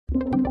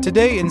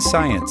Today in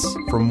Science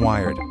from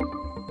Wired.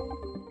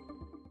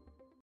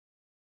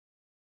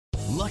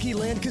 Lucky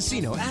Land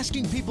Casino,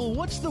 asking people,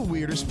 what's the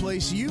weirdest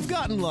place you've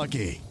gotten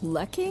lucky?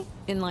 Lucky?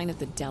 In line at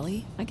the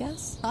deli, I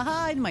guess?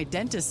 Aha, in my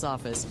dentist's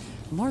office.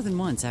 More than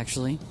once,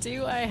 actually.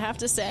 Do I have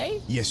to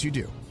say? Yes, you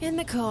do. In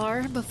the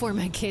car before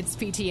my kids'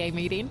 PTA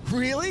meeting.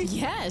 Really?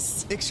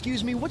 Yes.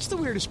 Excuse me, what's the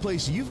weirdest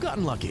place you've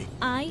gotten lucky?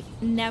 I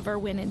never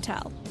win and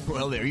tell.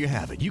 Well, there you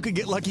have it. You can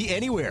get lucky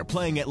anywhere,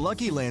 playing at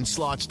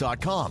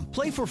LuckyLandSlots.com.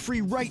 Play for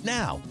free right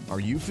now. Are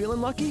you feeling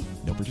lucky?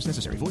 No purchase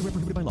necessary. Void where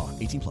prohibited by law.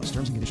 18+.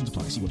 Terms and conditions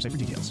apply. See website for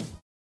details.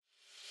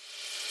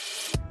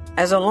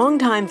 As a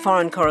longtime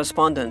foreign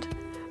correspondent,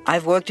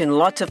 I've worked in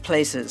lots of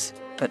places,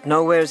 but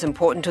nowhere as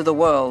important to the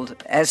world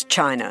as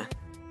China.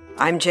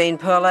 I'm Jane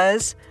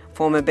Perlez,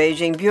 former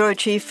Beijing bureau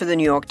chief for the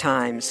New York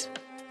Times.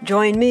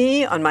 Join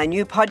me on my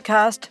new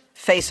podcast,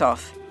 Face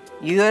Off,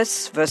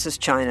 U.S. versus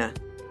China,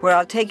 where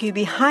I'll take you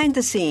behind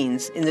the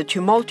scenes in the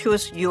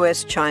tumultuous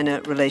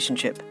U.S.-China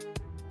relationship.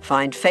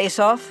 Find Face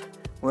Off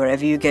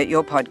wherever you get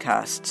your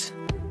podcasts.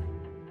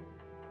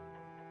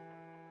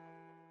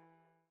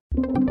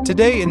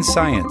 Today in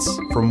Science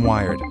from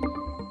Wired.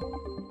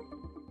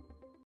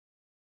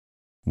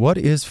 What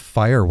is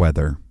fire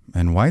weather,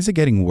 and why is it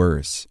getting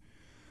worse?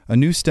 A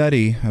new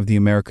study of the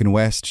American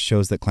West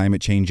shows that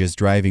climate change is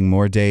driving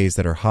more days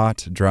that are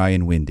hot, dry,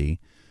 and windy,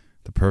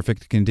 the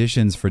perfect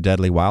conditions for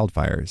deadly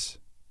wildfires.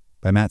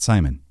 By Matt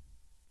Simon.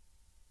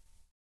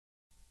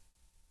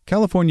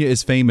 California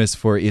is famous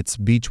for its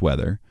beach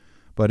weather,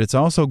 but it's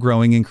also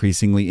growing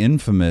increasingly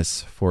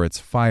infamous for its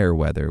fire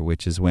weather,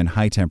 which is when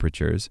high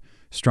temperatures,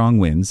 strong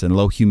winds, and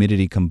low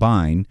humidity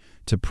combine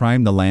to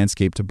prime the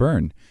landscape to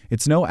burn.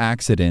 It's no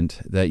accident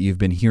that you've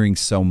been hearing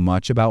so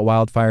much about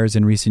wildfires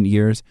in recent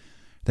years.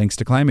 Thanks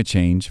to climate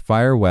change,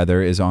 fire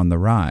weather is on the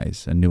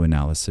rise, a new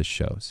analysis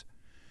shows.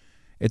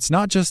 It's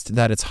not just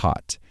that it's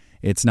hot.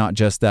 It's not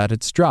just that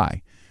it's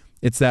dry.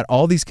 It's that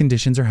all these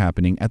conditions are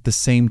happening at the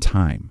same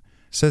time,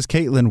 says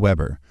Caitlin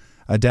Weber,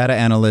 a data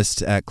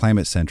analyst at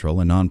Climate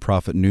Central, a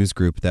nonprofit news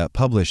group that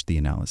published the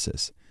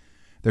analysis.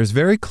 There's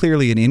very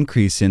clearly an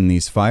increase in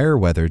these fire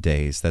weather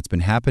days that's been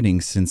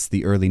happening since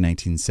the early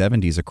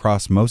 1970s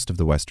across most of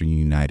the western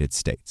United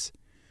States.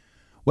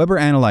 Weber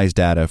analyzed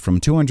data from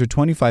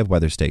 225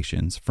 weather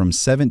stations from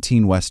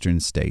 17 western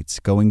states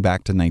going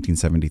back to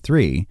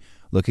 1973,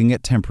 looking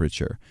at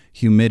temperature,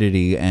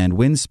 humidity, and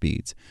wind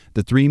speeds,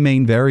 the three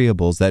main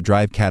variables that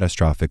drive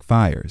catastrophic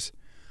fires.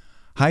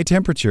 High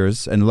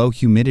temperatures and low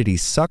humidity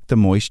suck the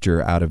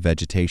moisture out of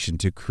vegetation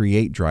to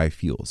create dry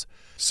fuels.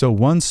 So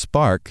one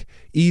spark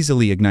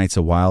easily ignites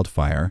a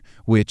wildfire,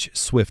 which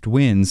swift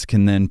winds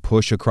can then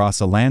push across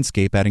a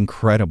landscape at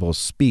incredible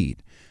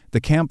speed.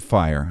 The Camp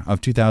Fire of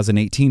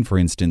 2018, for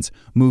instance,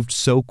 moved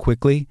so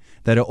quickly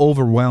that it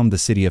overwhelmed the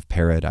city of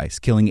Paradise,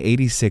 killing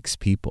 86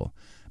 people,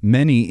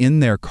 many in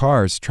their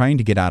cars trying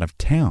to get out of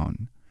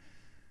town.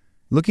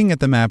 Looking at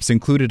the maps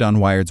included on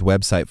Wired's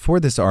website for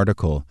this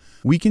article,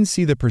 we can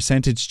see the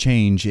percentage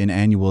change in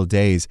annual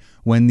days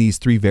when these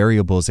three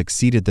variables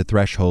exceeded the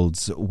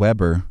thresholds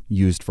Weber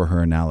used for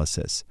her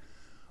analysis.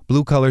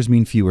 Blue colors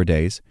mean fewer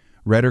days,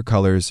 redder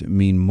colors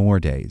mean more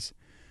days.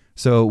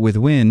 So with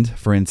wind,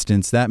 for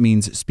instance, that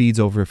means speeds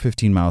over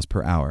 15 miles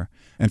per hour.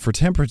 And for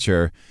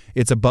temperature,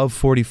 it's above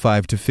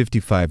 45 to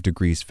 55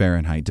 degrees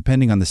Fahrenheit,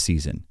 depending on the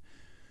season.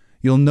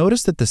 You'll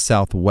notice that the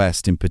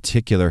Southwest in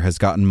particular has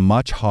gotten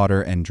much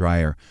hotter and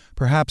drier.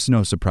 Perhaps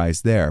no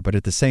surprise there, but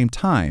at the same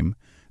time,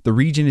 the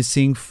region is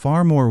seeing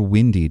far more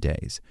windy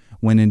days,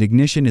 when an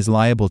ignition is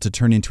liable to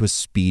turn into a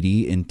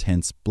speedy,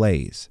 intense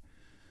blaze.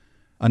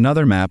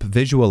 Another map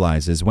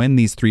visualizes when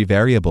these three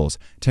variables,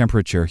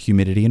 temperature,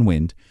 humidity, and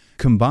wind,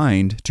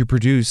 combined to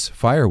produce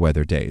fire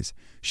weather days,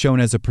 shown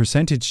as a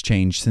percentage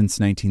change since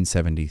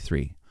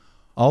 1973.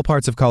 All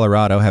parts of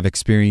Colorado have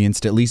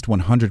experienced at least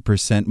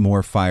 100%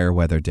 more fire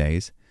weather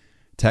days.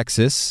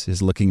 Texas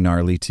is looking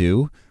gnarly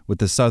too, with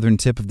the southern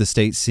tip of the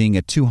state seeing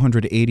a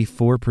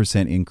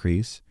 284%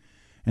 increase.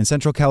 And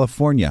Central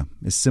California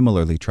is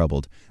similarly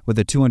troubled, with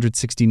a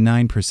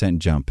 269%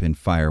 jump in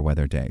fire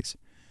weather days.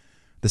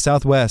 The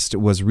Southwest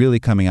was really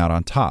coming out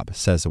on top,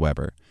 says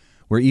Weber.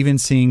 We're even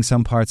seeing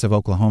some parts of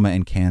Oklahoma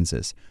and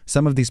Kansas,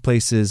 some of these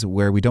places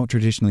where we don't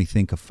traditionally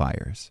think of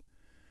fires.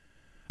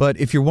 But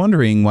if you're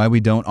wondering why we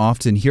don't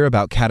often hear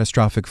about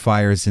catastrophic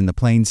fires in the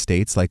Plains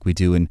states like we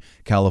do in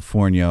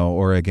California,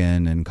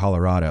 Oregon, and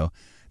Colorado,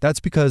 that's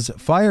because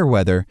fire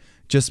weather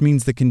just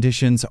means the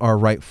conditions are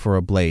right for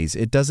a blaze.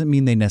 It doesn't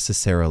mean they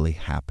necessarily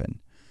happen.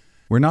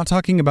 We're not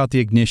talking about the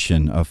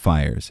ignition of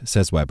fires,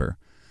 says Weber.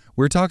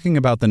 We're talking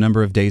about the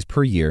number of days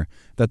per year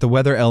that the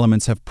weather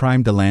elements have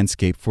primed the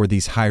landscape for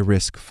these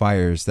high-risk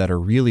fires that are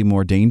really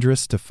more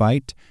dangerous to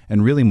fight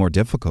and really more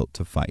difficult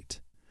to fight.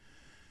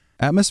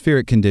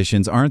 Atmospheric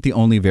conditions aren't the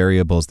only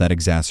variables that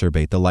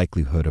exacerbate the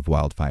likelihood of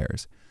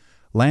wildfires.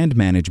 Land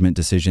management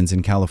decisions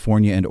in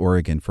California and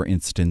Oregon, for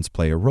instance,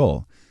 play a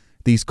role.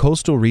 These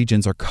coastal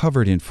regions are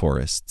covered in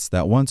forests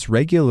that once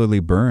regularly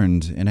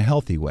burned in a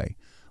healthy way.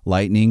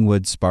 Lightning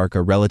would spark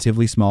a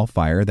relatively small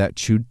fire that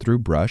chewed through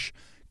brush,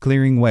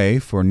 clearing way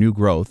for new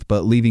growth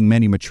but leaving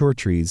many mature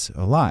trees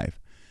alive.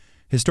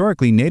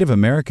 Historically, Native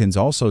Americans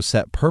also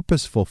set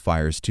purposeful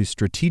fires to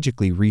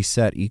strategically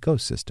reset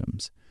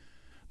ecosystems.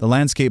 The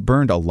landscape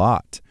burned a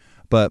lot,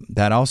 but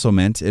that also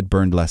meant it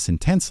burned less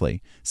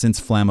intensely, since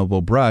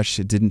flammable brush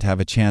didn't have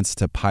a chance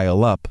to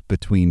pile up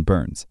between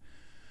burns.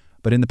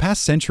 But in the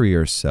past century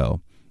or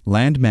so,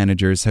 land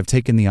managers have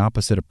taken the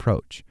opposite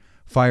approach: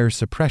 fire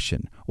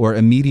suppression, or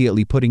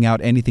immediately putting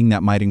out anything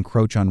that might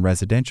encroach on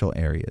residential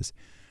areas.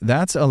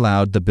 That's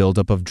allowed the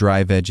buildup of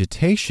dry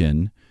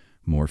vegetation,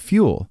 more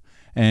fuel.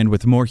 And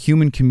with more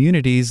human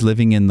communities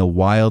living in the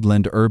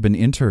wildland-urban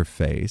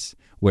interface,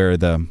 where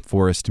the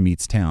forest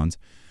meets towns,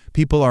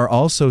 people are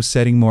also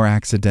setting more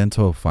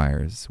accidental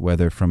fires,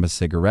 whether from a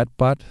cigarette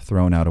butt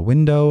thrown out a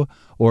window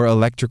or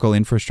electrical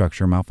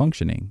infrastructure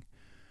malfunctioning.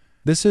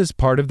 This is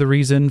part of the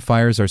reason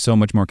fires are so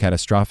much more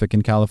catastrophic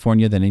in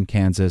California than in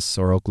Kansas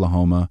or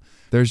Oklahoma.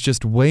 There's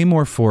just way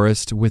more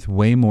forest with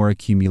way more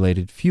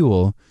accumulated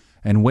fuel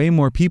and way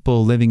more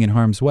people living in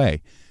harm's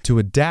way. To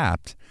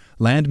adapt,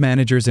 land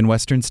managers in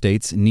western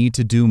states need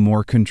to do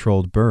more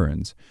controlled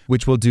burns,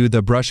 which will do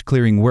the brush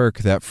clearing work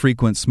that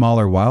frequent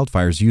smaller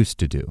wildfires used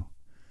to do.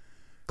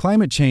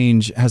 Climate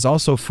change has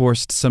also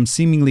forced some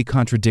seemingly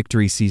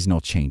contradictory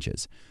seasonal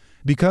changes.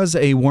 Because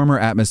a warmer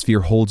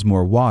atmosphere holds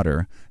more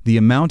water, the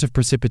amount of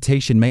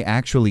precipitation may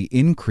actually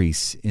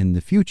increase in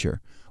the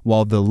future,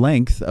 while the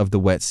length of the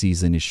wet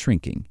season is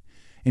shrinking.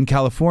 In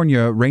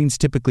California, rains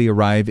typically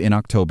arrive in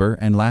October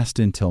and last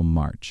until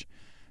March.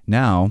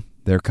 Now,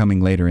 they're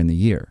coming later in the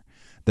year.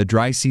 The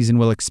dry season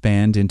will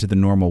expand into the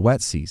normal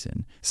wet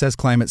season, says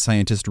climate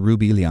scientist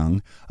Ruby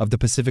Liang of the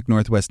Pacific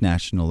Northwest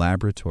National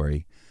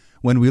Laboratory.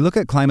 When we look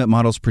at climate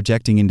models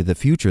projecting into the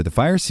future, the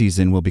fire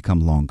season will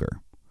become longer.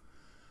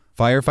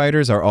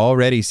 Firefighters are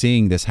already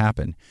seeing this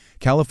happen.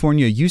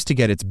 California used to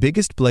get its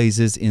biggest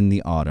blazes in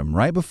the autumn,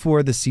 right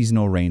before the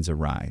seasonal rains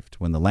arrived,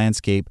 when the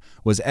landscape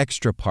was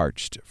extra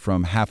parched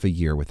from half a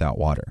year without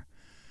water.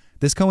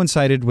 This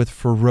coincided with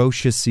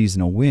ferocious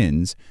seasonal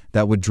winds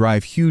that would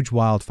drive huge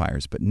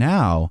wildfires. But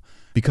now,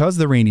 because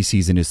the rainy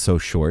season is so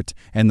short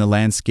and the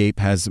landscape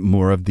has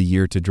more of the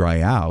year to dry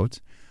out,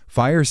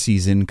 fire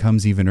season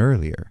comes even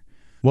earlier.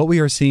 What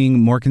we are seeing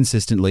more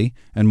consistently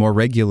and more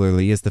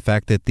regularly is the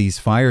fact that these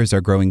fires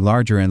are growing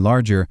larger and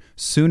larger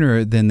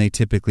sooner than they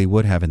typically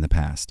would have in the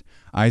past.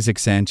 Isaac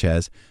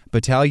Sanchez,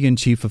 Battalion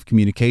Chief of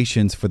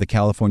Communications for the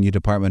California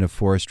Department of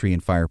Forestry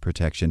and Fire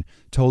Protection,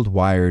 told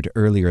Wired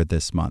earlier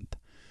this month.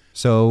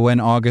 So when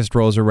August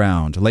rolls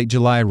around, late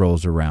July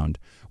rolls around,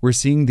 we're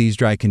seeing these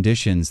dry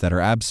conditions that are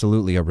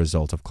absolutely a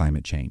result of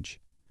climate change.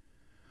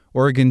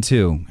 Oregon,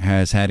 too,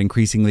 has had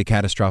increasingly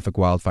catastrophic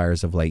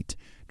wildfires of late,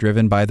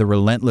 driven by the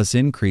relentless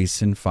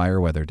increase in fire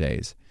weather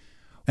days.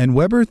 And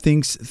Weber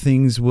thinks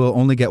things will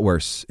only get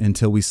worse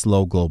until we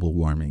slow global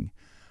warming.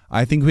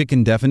 I think we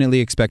can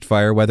definitely expect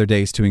fire weather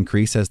days to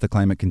increase as the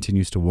climate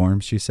continues to warm,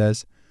 she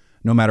says.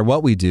 No matter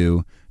what we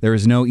do, there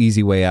is no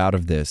easy way out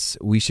of this.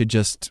 We should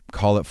just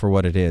call it for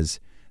what it is.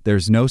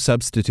 There's no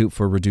substitute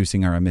for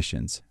reducing our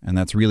emissions, and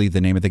that's really the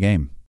name of the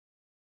game.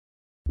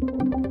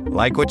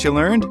 Like what you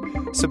learned?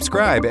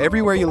 Subscribe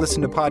everywhere you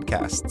listen to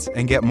podcasts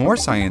and get more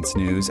science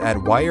news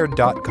at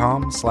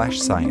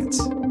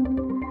wired.com/science.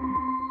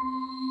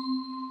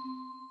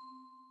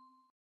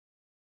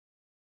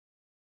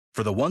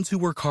 For the ones who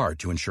work hard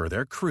to ensure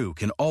their crew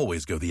can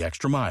always go the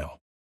extra mile,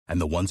 and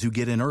the ones who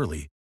get in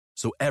early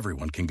so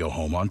everyone can go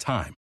home on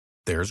time,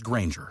 there's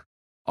Grainger,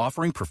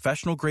 offering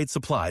professional-grade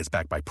supplies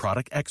backed by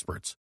product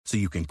experts so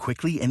you can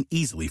quickly and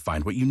easily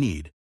find what you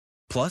need.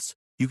 Plus,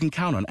 you can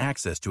count on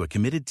access to a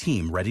committed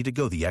team ready to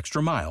go the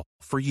extra mile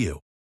for you.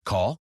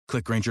 Call,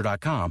 click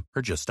Grainger.com,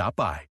 or just stop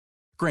by.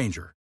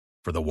 Grainger,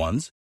 for the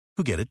ones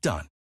who get it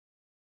done.